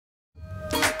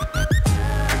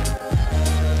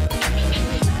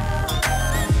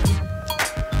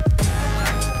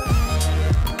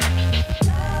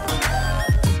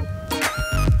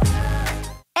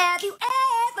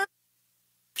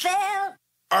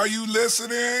Are you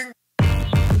listening?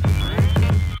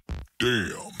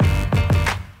 Damn.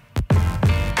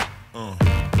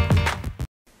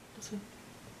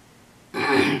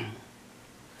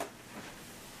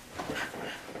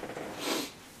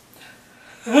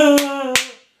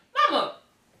 Mama!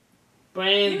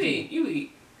 Brandy. You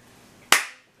eat.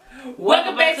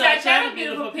 Welcome back to our channel,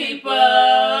 beautiful people.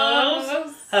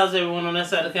 How's everyone on that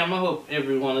side of the camera? I hope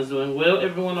everyone is doing well.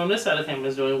 Everyone on this side of the camera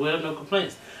is doing well. No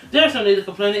complaints. There's no need to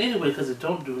complain anyway because it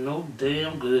don't do no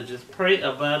damn good. Just pray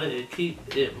about it and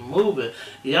keep it moving.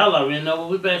 Y'all already know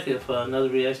we'll be back here for another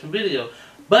reaction video.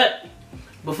 But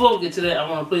before we get to that, I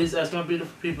want to please ask my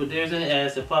beautiful people, if there's any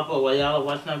ads that pop up while y'all are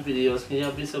watching our videos, can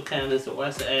y'all be so kind as to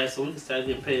watch the ads so we can start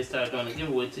getting paid and start doing a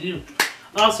giveaway to you.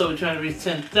 Also, we're trying to reach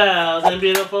 10,000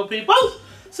 beautiful people.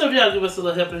 So if y'all give us a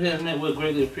little help in here, man, we'll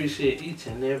greatly appreciate each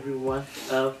and every one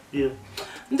of you.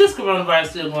 And this coronavirus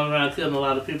still going around killing a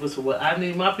lot of people. So what I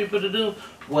need my people to do,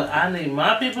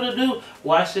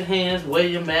 wash your hands, wear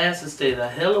your mask, and stay the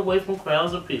hell away from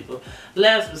crowds of people.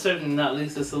 Last but certainly not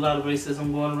least, there's a lot of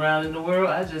racism going around in the world.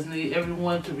 I just need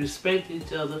everyone to respect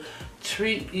each other,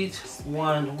 treat each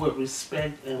one with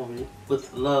respect and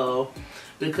with love,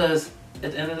 because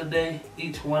at the end of the day,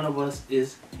 each one of us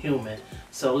is human.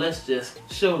 So let's just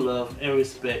show love and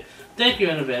respect. Thank you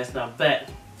in advance. Now back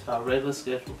to our regular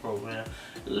scheduled program.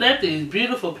 Let these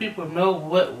beautiful people know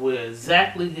what we're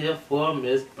exactly here for,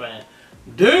 Miss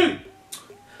Brandy.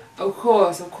 Of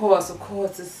course,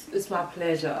 it's my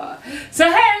pleasure. So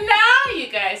hello, you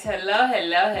guys. Hello,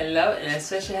 and a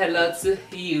special hello to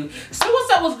you. So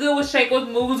what's up, what's good, what's shake, what's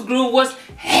move, what's groove, what's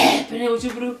happening with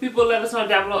you beautiful people? Let us know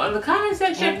down below in the comment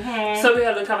section. So we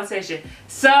have the comment section.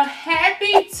 So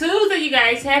happy Tuesday, you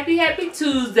guys. Happy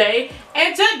Tuesday.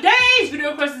 And today's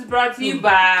video request is brought to you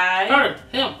by her,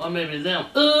 him, or maybe them.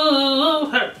 Ooh,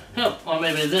 her, him, or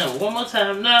maybe them. One more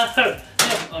time now, her,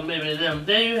 him, or maybe them.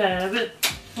 There you have it.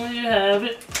 There you have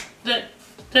it.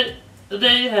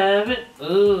 There you have it.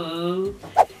 Ooh.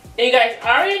 And you guys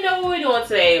already know what we're doing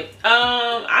today.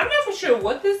 I'm not for sure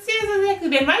what this is exactly.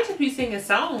 They might just be singing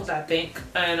songs, I think,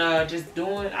 and just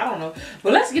doing, I don't know.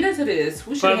 But let's get into this.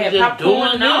 We should have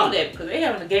popcorn and all that because they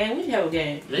having a game. We should have a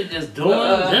game. They just doing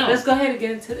them. Let's go ahead and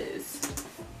get into this.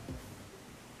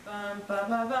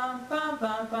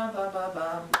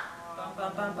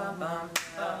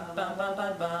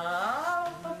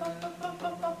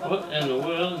 What in the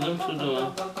world are them two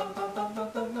doing?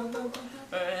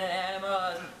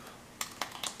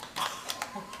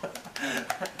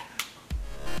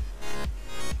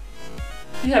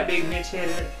 You have big Mitch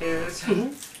hairs.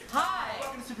 Hi!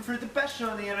 Welcome to SUPERFRUIT, the best show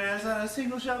on the internet. It's not a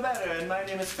single show better, and my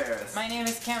name is Ferris. My name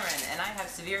is Cameron, and I have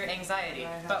severe anxiety.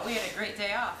 But we had a great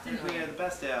day off, didn't we? We had the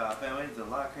best day off, and we did a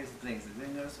lot of crazy things. We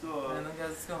didn't go to school.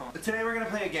 But today we're going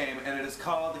to play a game, and it is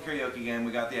called the Karaoke game.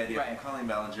 We got the idea from Colleen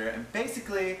Ballinger, and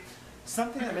basically,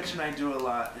 something that Mitch and I do a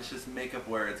lot is just make up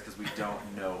words because we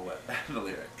don't know what the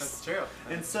lyrics. That's true.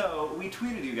 And so, we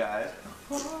tweeted you guys.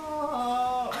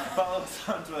 Follow us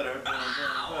on Twitter.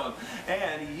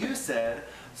 And you said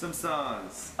some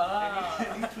songs.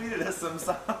 And you tweeted us some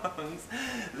songs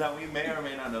that we may or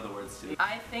may not know the words to.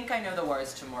 I think I know the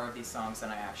words to more of these songs than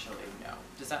I actually know.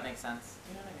 Does that make sense?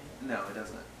 You know what I mean? No, it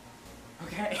doesn't.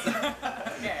 Okay.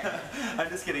 Okay. I'm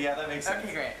just kidding. Yeah, that makes sense.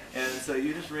 Okay, great. And so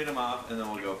you just read them off, and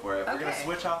then we'll go for it. We're going to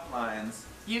switch off lines.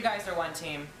 You guys are one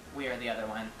team. We are the other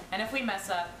one. And if we mess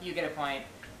up, you get a point.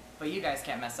 But you guys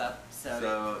can't mess up.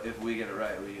 So if we get it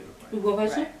right, we get a point. We go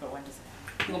first? Right, but when does it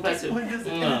happen? You gonna play it? When does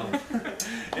it No.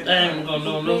 I ain't gonna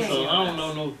know no song. I don't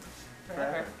know no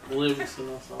Forever. lyrics in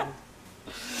no song.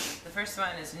 The first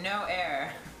one is No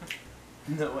Air.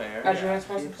 No air. As your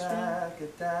answer If I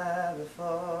could die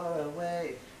before I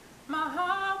wait. My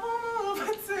heart will move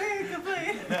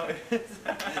instinctively. No, it's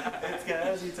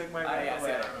because you took my breath yes,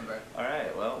 away. I remember.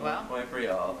 Alright, well, 1 point for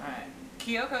y'all. Alright.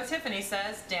 Kyoko Tiffany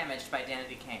says, Damaged by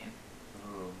Danity Kane.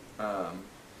 Ooh,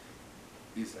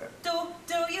 you start. Do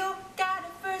you got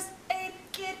a first aid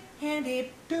kit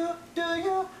handy? Do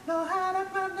you know how to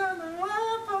put on the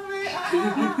one for me?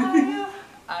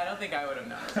 I don't think I would have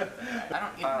known. I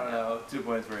don't even know. 2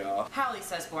 points for y'all. Hallie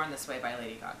says Born This Way by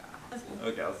Lady Gaga.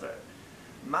 Okay, I'll start.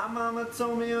 My mama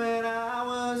told me when I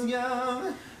was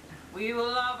young, we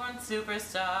will all born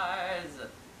superstars.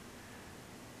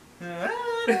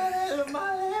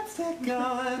 my lipstick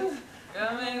on.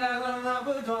 Coming like a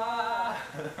laboratory.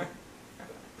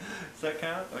 Does that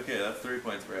count? Okay, that's 3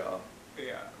 points for y'all.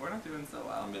 Yeah, we're not doing so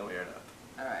well. No, we're not.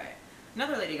 Alright.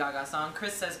 Another Lady Gaga song,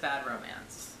 Chris says Bad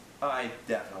Romance. Oh, I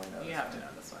definitely know this You have one. to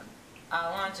know this one. I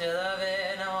want your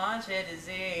loving, I want your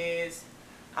disease.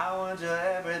 I want your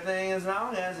everything as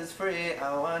long as it's free.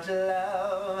 I want your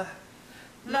love.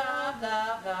 Love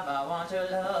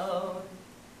your love.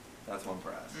 That's one for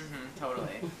us. Totally.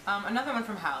 Another one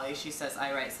from Hallie. She says,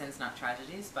 "I write sins, not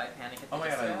tragedies" by Panic at the Oh my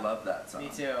god, Disco. I love that song. Me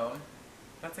too.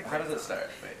 That's a great How does it song. start?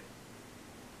 Wait.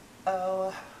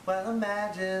 Oh, well,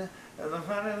 imagine as I'm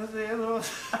running the field.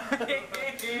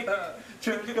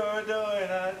 Church corridor,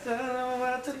 and I tell them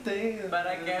what to think. But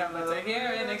I can't help but to hear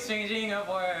an exchanging of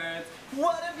words.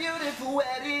 What a beautiful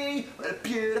wedding! What a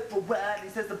beautiful wedding!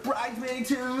 Says the bridesmaid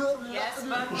too. Yes,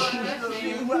 but what a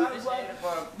shame.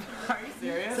 Are you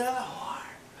serious? It's a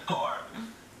whore.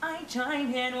 I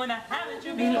chime in when I haven't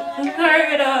you been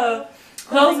Heard of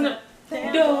closing the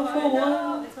door for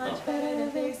one. It's much better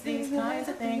to face these kinds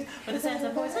of things with a sense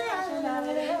of voice and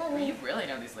action. You really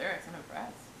know these lyrics. I'm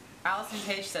impressed. Allison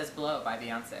Page says "Blow" by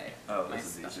Beyonce. Oh, My this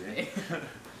is specialty. easy.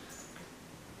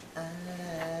 I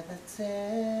love the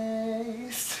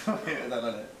taste. Wait, is that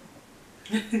not it?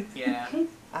 Yeah.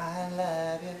 I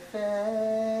love your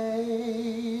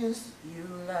face. You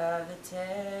love the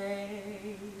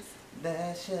taste.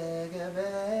 That sugar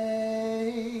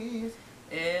base.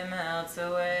 It melts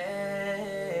away.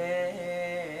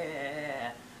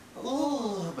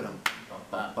 Ooh, bum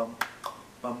bum bum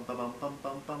bum bum bum bum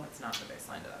bum bum. That's not the bass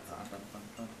line to that song. Bum.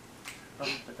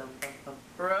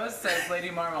 Rose says Lady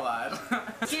Marmalade.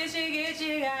 Gitchy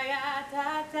gitchy ga ga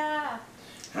ta ta.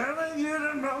 I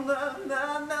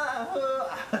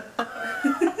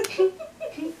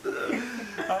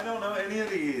don't know any of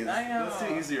these. I know. Let's do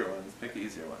easier ones. Pick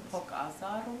easier ones.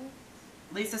 Pokazaru.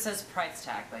 Lisa says Price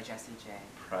Tag by Jessie J.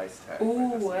 Price tag.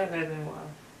 Ooh, I heard that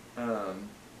one.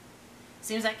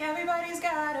 Seems like everybody's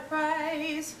got a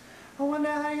price. I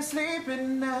wonder how you sleep at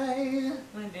night.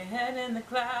 With your head in the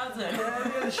clouds and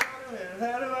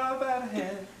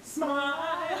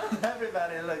smile.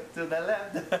 Everybody look to the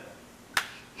left.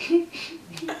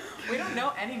 We don't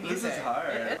know any music. This is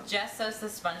hard. Jess says the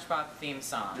SpongeBob theme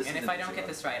song, This and is if an I don't easy get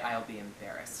one. this right, I'll be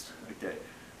embarrassed. Okay.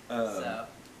 So.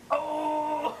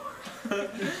 Oh!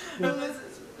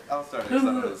 I'll start it. It's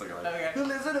not the second line. Okay. Who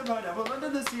lives in a pineapple under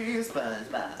the sea?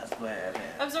 SpongeBob SquarePants.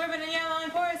 Absorbent and yellow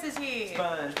and porous is he.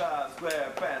 SpongeBob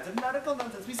SquarePants. If nautical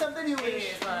nonsense be something you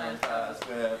wish. SpongeBob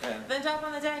SquarePants. Then jump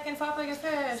on the deck and flop like a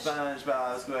fish.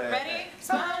 SpongeBob SquarePants. Ready?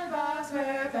 SpongeBob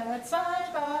SquarePants,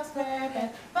 SpongeBob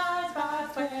SquarePants, SpongeBob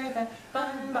SquarePants,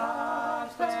 SpongeBob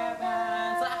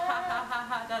SquarePants.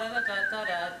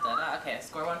 Okay,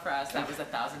 score one for us. That was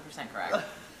 1,000% correct.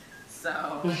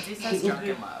 So, Lindsay says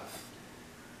Drunken Love.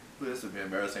 This would be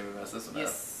embarrassing if we mess this one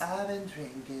Yes. up. I've been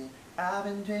drinking.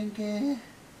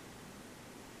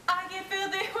 I get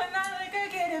filthy when I liquor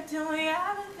get up to me.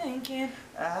 I've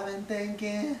been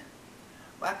thinking.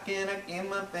 Why can't I keep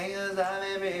my fingers on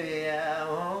it, baby? I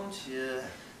want you.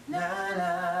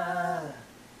 Na.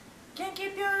 Can't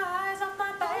keep your eyes off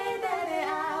my baby, daddy.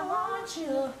 I want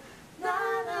you.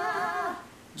 Na.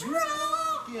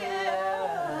 Drunk,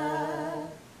 yeah.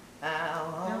 I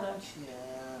want you.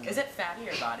 Is it fatty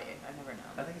or body? I've never I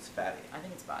known. think it's fatty. I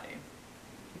think it's body.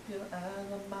 Keep your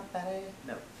eyes on my fatty.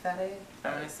 No, fatty.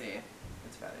 I'm gonna see.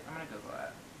 It's fatty. I'm gonna Google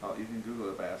it. Oh, you can Google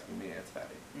it by asking me. It's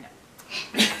fatty. No.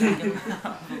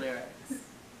 Lyrics.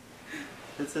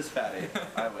 It says fatty.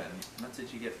 I win. That's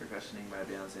what you get for questioning my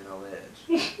Beyonce knowledge.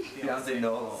 Beyonce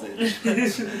knowledge.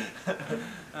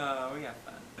 We have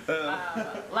fun.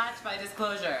 Latch by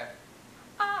Disclosure.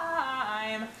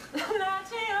 I'm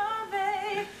latching on,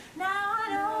 babe. Now I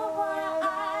know what I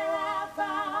have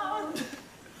found.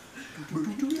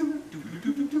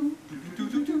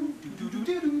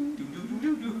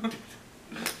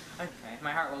 Okay,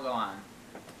 my heart will go on.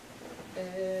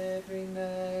 Every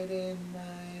night in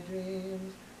my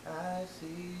dreams, I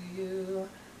see you,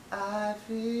 I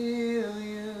feel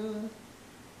you.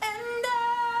 And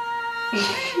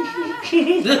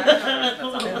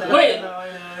Wait.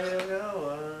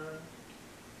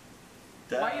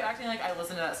 Why are you acting like I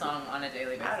listen to that song on a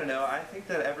daily basis? I don't know. I think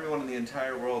that everyone in the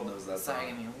entire world knows that Sorry,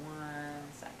 give song. me 1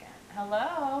 second.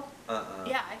 Hello?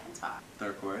 Yeah, I can talk.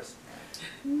 Third chorus.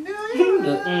 Hey,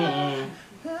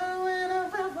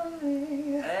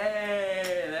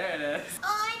 there it is.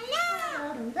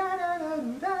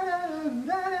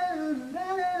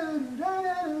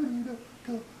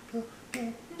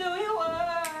 Do you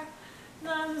work?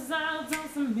 The sounds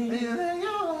of me. Are you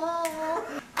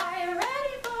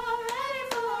ready for?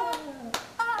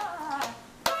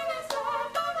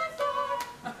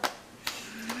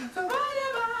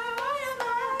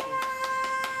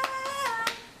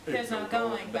 There's no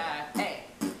going back. Hey,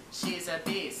 she's a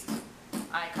beast.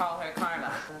 I call her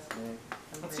Karma.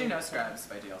 Let's do No Scrubs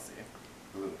by DLC.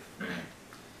 Oof.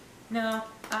 No,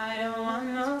 I don't want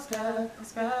no scrub. A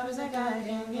scrub is a guy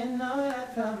can get no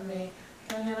that from me.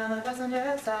 Hanging on the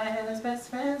passenger side, his best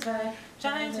friend's right,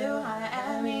 trying to holler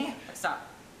at me. Stop.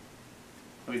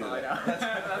 We know that.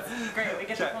 That's great. We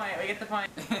get the point. We get the point.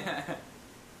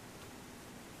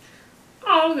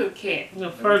 Oh, look at the cat.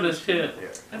 The furthest cat.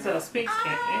 That's a Sphinx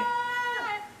cat, man.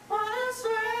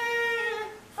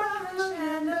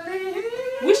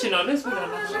 We should know this. We don't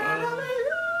know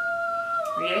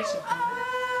reaction.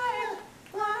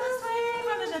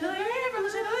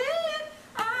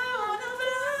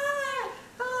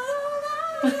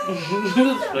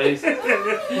 Face.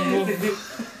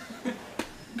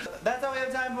 That's all we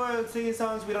have time for singing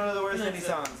songs. We don't know the words to any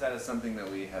songs. That is something that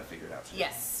we have figured out.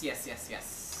 Yes, yes, yes,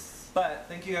 yes. But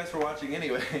thank you guys for watching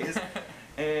anyways.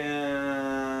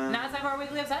 And now it's time for our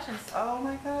weekly obsessions. oh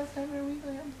my god, it's time for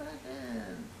weekly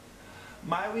obsession.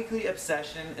 My weekly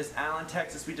obsession is Allen,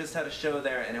 Texas. We just had a show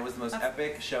there and it was the most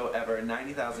epic show ever.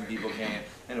 90,000 people came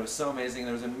and it was so amazing.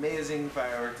 There was an amazing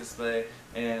firework display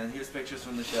and here's pictures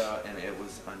from the show and it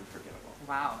was unforgettable.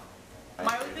 Wow.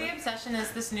 My weekly obsession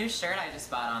is this new shirt I just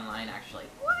bought online, actually.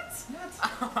 What?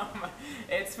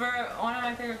 It's for one of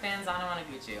my favorite bands, Anna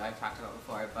Wanaguchi, I've talked about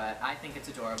before, but I think it's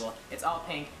adorable. It's all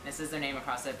pink, and it says their name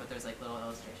across it, but there's like little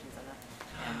illustrations in it.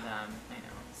 And I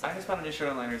know. So. I just bought a new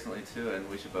shirt online recently too, and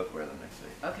we should both wear them next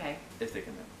week. Okay. If they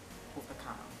can then.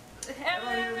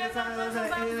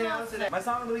 My My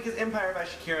song of the week is Empire by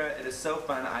Shakira. It is so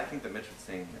fun. I think that Mitch would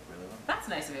sing it really well. That's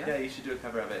nice of you. Yeah, you should do a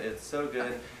cover of it. It's so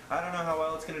good. I don't know how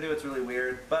well it's going to do. It's really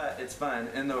weird, but it's fun.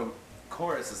 And the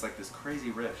chorus is like this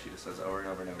crazy riff. She just says over and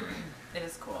over and over. It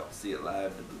is cool. See it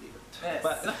live to believe it. Yes.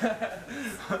 But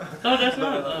Oh, that's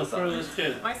not furthest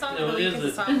cat. My song of the week is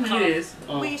a song It called is.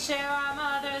 We Share Our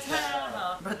Mother's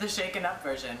Hell, but the shaken up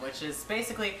version, which is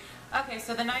basically, okay,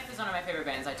 so The Knife is one of my favorite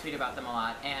bands. I tweet about them a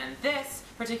lot, and this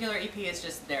particular EP is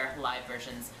just their live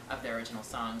versions of their original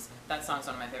songs. That song's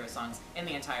one of my favorite songs in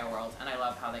the entire world, and I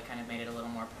love how they kind of made it a little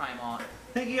more primal.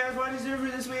 thank you guys for watching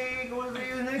SUPERFRUIT this week. We'll see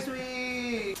you next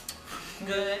week.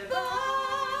 Goodbye!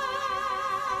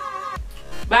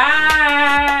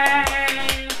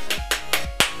 Bye.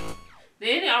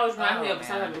 Then it always reminds me of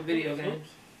some type of video games.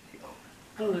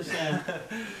 What was that?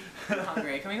 I'm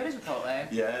hungry. Can we go to Chipotle?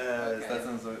 Yes, Okay. that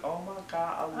sounds like, oh my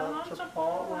god, I love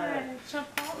Chipotle.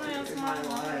 Chipotle is It's my my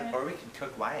life. life. Or we can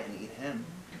cook Wyatt and eat him.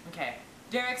 Okay.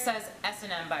 Derek says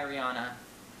S&M by Rihanna.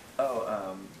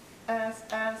 Oh, S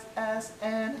S S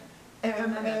N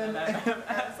M M M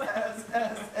S S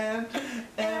S N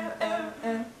M M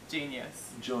M.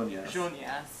 Genius. Junius.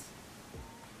 Genius.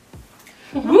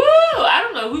 Woo! I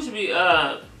don't know who should be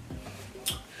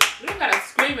we don't gotta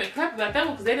scream and clap about that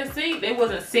one because they didn't sing. They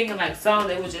wasn't singing like songs.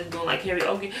 They was just doing like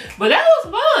karaoke. But that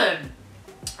was fun.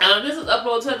 This was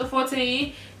uploaded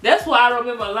 2014. That's why I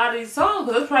remember a lot of these songs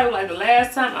because that's probably like the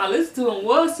last time I listened to them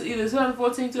was either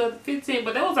 2014, 2015.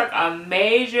 But that was like a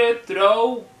major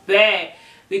throwback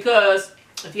because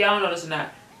if y'all don't know this or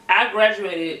not, I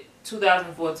graduated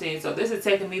 2014. So this is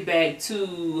taking me back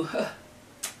to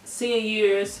senior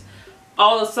years.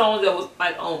 All the songs that was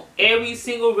like on every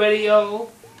single radio.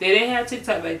 They didn't have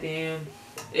TikTok back then.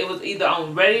 It was either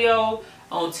on radio,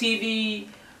 on TV,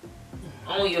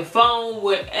 on your phone,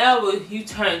 wherever you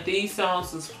turned, these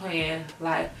songs was playing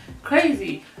like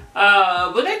crazy.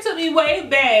 But they took me way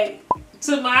back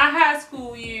to my high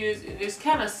school years, and it's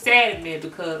kind of saddened me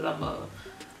because I'm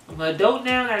an adult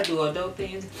now and I do adult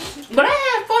things. But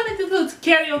I had fun at this little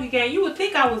karaoke game. You would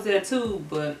think I was there too,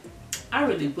 but I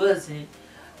really wasn't.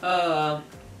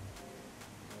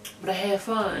 But I had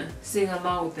fun singing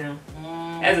along with them.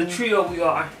 As a trio we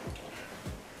are.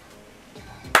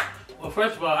 Well,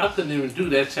 first of all, I couldn't even do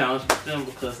that challenge with them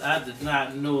because I did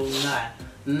not know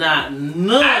none I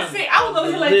was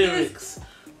over here like lyrics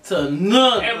to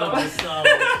none Emma. of the songs.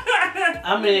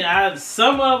 I mean,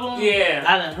 some of them Yeah.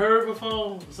 I done heard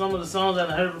before. Some of the songs I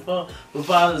done heard before. But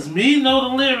far as me know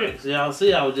the lyrics, y'all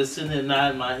see I was just sitting there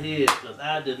nodding my head because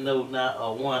I didn't know not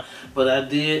a one. But I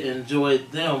did enjoy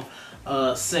them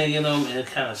singing them and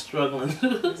kind of struggling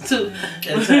to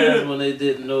at times when they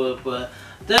didn't know it. But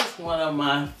that's one of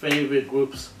my favorite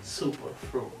groups,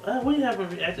 SUPERFRUIT. We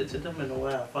haven't reacted to them in a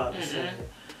while, Father said.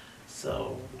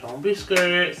 So don't be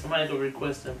scared. Somebody can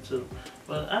request them too.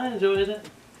 But I enjoyed it.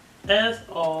 As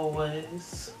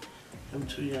always, them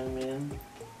two young men.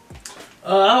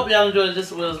 I hope y'all enjoyed it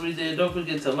just as well as we did. Don't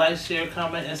forget to like, share,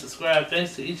 comment, and subscribe.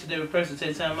 Thanks to each and every person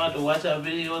take time out to watch our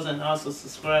videos and also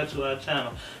subscribe to our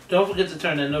channel. Don't forget to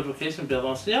turn that notification bell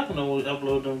on so y'all can know when we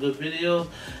upload them good videos.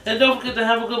 And don't forget to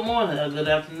have a good morning, a good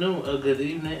afternoon, a good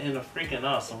evening, and a freaking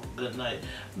awesome good night.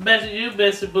 Back to you,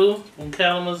 Bessie Boo from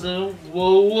Kalamazoo.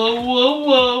 Whoa, whoa, whoa,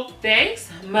 whoa. Thanks,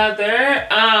 Mother.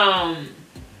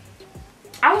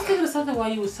 I was thinking of something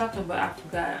while you was talking, but I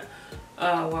forgot.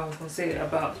 what I was gonna say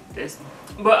about this.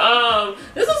 But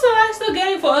this was a nice little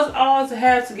game for us all to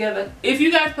have together. If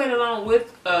you guys played along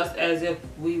with us as if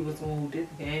we was the one who did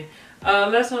the game,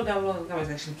 let us know down below in the comment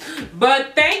section.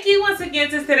 But thank you once again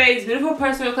to today's beautiful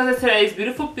person because of today's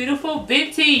beautiful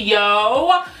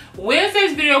video.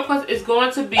 Wednesday's video request is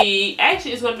going to be,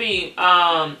 actually it's going to be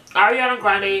Ariana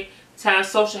Grande times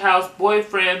Social House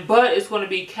Boyfriend, but it's going to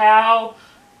be Cal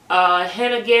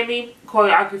Hemingway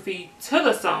choreography to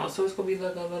the song. So it's going to be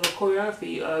like a little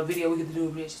choreography video we get to do a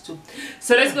reaction to.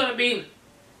 So that's going to be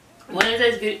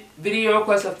Wednesday's video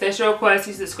request, official request.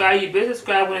 You subscribe, you be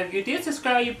subscribed. Whenever you did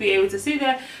subscribe, you'll be able to see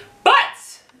that.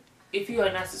 But if you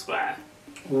are not subscribed,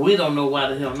 we don't know why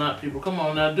the hell not, people. Come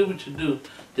on now, do what you do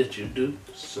that you do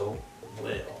so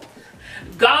well.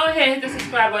 Go ahead and hit the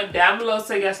subscribe button down below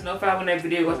so you guys can notify when that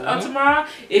video goes up tomorrow.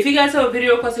 If you guys have a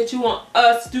video request that you want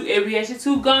us to do a reaction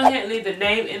to, go ahead and leave the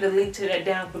name and the link to that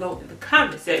down below in the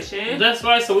comment section. That's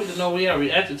right, so we can know we are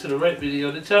reacting to the right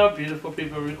video that y'all beautiful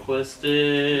people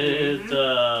requested.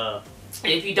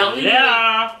 If you don't leave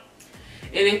a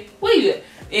link,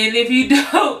 and if you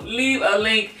don't leave a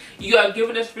link, you are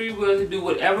giving us free will to do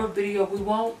whatever video we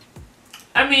want.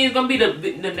 I mean, it's gonna be the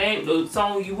name, the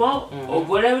song you want, or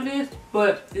whatever it is,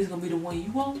 but it's gonna be the one you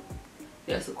want.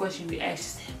 That's the question we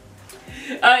asked them.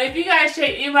 If you guys share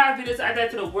any of our videos out there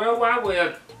to the World Wide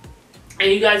Web,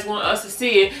 and you guys want us to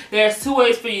see it, there's two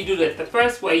ways for you to do that. The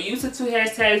first way, use the two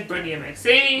hashtags, Brandy and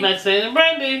Maxine. Maxine and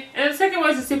Brandy. And the second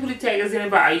way is to simply tag us in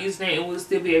by our username and we'll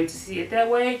still be able to see it that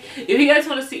way. If you guys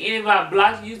want to see any of our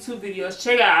blocked YouTube videos,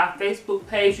 check out our Facebook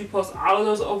page. We post all of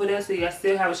those over there so you guys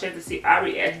still have a chance to see our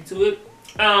reaction to it.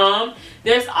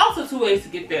 There's also two ways to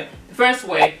get there. The first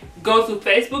way, go to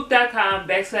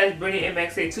facebook.com/Brandy and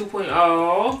Maxine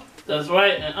 2.0. That's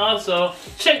right, and also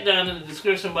check down in the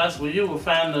description box where you will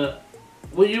find a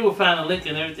link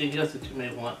and everything else that you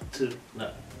may want to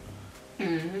know.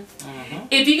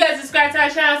 If you guys subscribe to our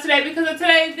channel today because of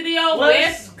today's video,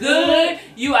 what's good?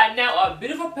 You are now a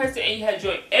beautiful person and you have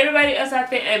joined everybody else out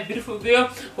there in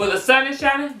Beautifulville where the sun is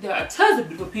shining. There are tons of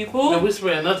beautiful people. And we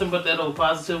spread nothing but that old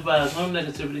positive vibes, no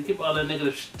negativity. Keep all that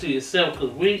negative shit to yourself because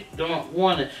we don't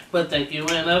want it. But thank you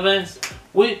in advance.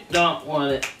 We don't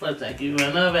want it, but thank you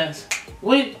in advance.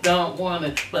 We don't want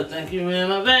it, but thank you in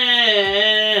advance.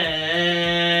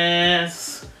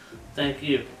 Thank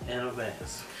you in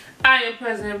advance. I am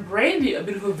President Brandy of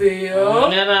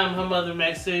Beautifulville. And I'm her mother,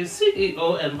 Maxine,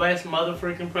 CEO and Vice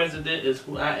Motherfucking President is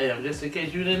who I am. Just in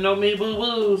case you didn't know me,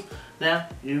 boo-boos, now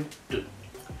you do.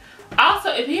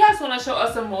 Also, if you guys want to show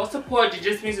us some more support, you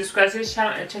just need to subscribe to this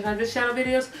channel and check out this channel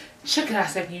videos. Check out our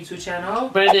second YouTube channel.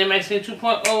 Brandy and Maxine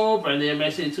 2.0, Brandy and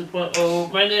Maxine 2.0,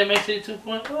 Brandy and Maxine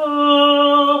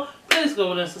 2.0. Please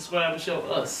go and subscribe and show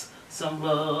us some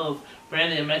love.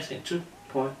 Brandy and Maxine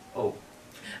 2.0.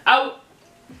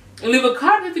 Leave a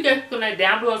comment if you guys click on that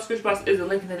down below. The description box is a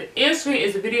link to the end screen.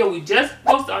 Is a video we just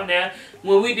posted on there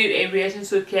when we did a reaction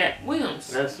to Cat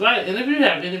Williams. That's right. And if you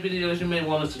have any videos you may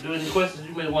want us to do, any questions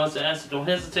you may want us to answer, don't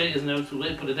hesitate. It's never too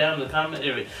late. Put it down in the comment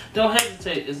area. Don't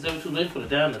hesitate. It's never too late. Put it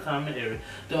down in the comment area.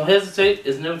 Don't hesitate.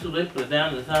 It's never too late. Put it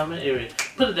down in the comment area.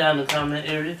 Put it down in the comment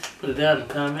area. Put it down in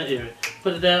the comment area.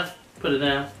 Put it down. Put it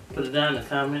down. Put it down in the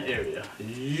comment area.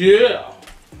 Yeah.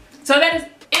 So that is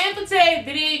it for today's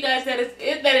video, you guys. That is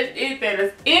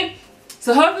it.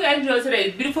 So hope you guys enjoyed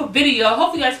today's beautiful video.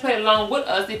 Hope you guys played along with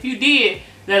us. If you did,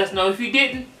 let us know. If you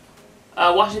didn't,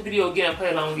 watch the video again and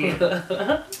play along again.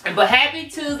 But happy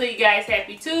Tuesday, you guys.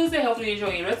 Happy Tuesday. Hopefully you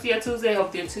enjoy the rest of your Tuesday.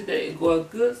 Hopefully your Tuesday is going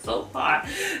good so far.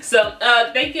 So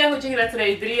thank you guys for checking out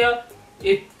today's video.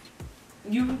 If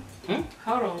you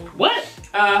hold on. What?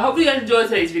 Hope you guys enjoyed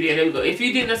today's video. There we go. If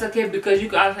you didn't, that's okay because you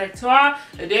can always like tomorrow,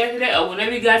 the day after that, or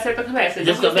whenever you guys have to come back. So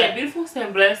just stay beautiful, stay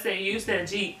blessed, stay you, stay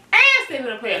G, and stay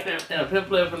with a player film. And a pimp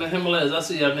player from the Himalayas. I'll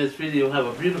see y'all next video. Have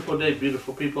a beautiful day,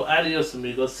 beautiful people. Adios,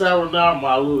 amigos. Sayonara,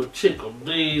 my little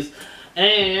chickadees.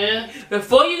 And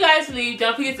before you guys leave,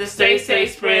 don't forget to stay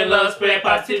safe, spread love, spread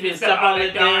positivity, and stop all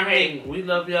that darn hate. We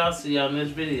love y'all. See y'all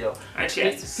next video. Alright,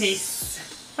 cheers.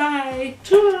 Peace. Bye.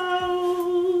 Ciao.